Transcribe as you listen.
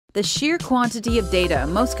The sheer quantity of data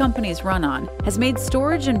most companies run on has made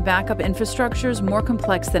storage and backup infrastructures more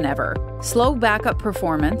complex than ever. Slow backup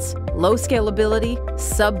performance, low scalability,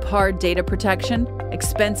 subpar data protection,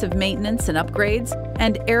 expensive maintenance and upgrades,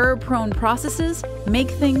 and error-prone processes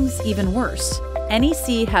make things even worse.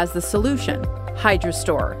 NEC has the solution: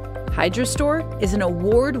 Hydrastore. Hydrastore is an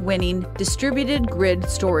award-winning distributed grid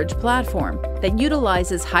storage platform that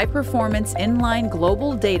utilizes high-performance inline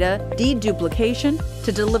global data deduplication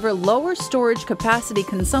to deliver lower storage capacity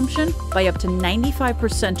consumption by up to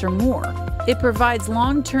 95% or more. It provides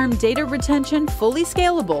long-term data retention fully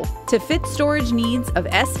scalable to fit storage needs of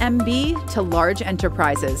SMB to large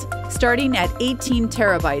enterprises, starting at 18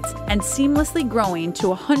 terabytes and seamlessly growing to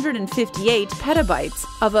 158 petabytes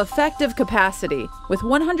of effective capacity with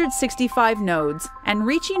 165 nodes and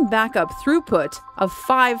reaching backup throughput of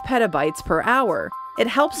 5 petabytes per hour. It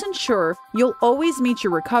helps ensure you'll always meet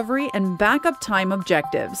your recovery and backup time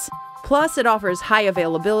objectives. Plus, it offers high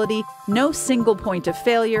availability, no single point of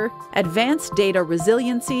failure, advanced data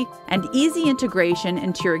resiliency, and easy integration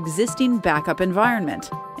into your existing backup environment.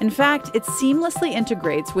 In fact, it seamlessly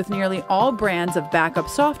integrates with nearly all brands of backup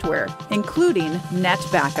software, including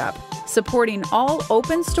NetBackup, supporting all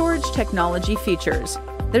open storage technology features.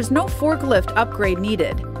 There's no forklift upgrade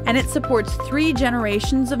needed, and it supports 3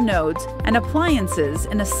 generations of nodes and appliances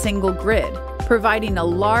in a single grid, providing a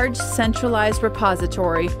large centralized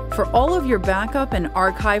repository for all of your backup and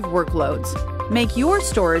archive workloads. Make your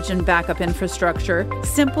storage and backup infrastructure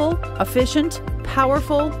simple, efficient,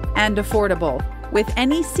 powerful, and affordable with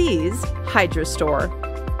NEC's Hydrastore.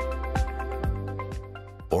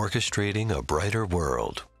 Orchestrating a brighter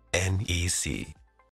world. NEC.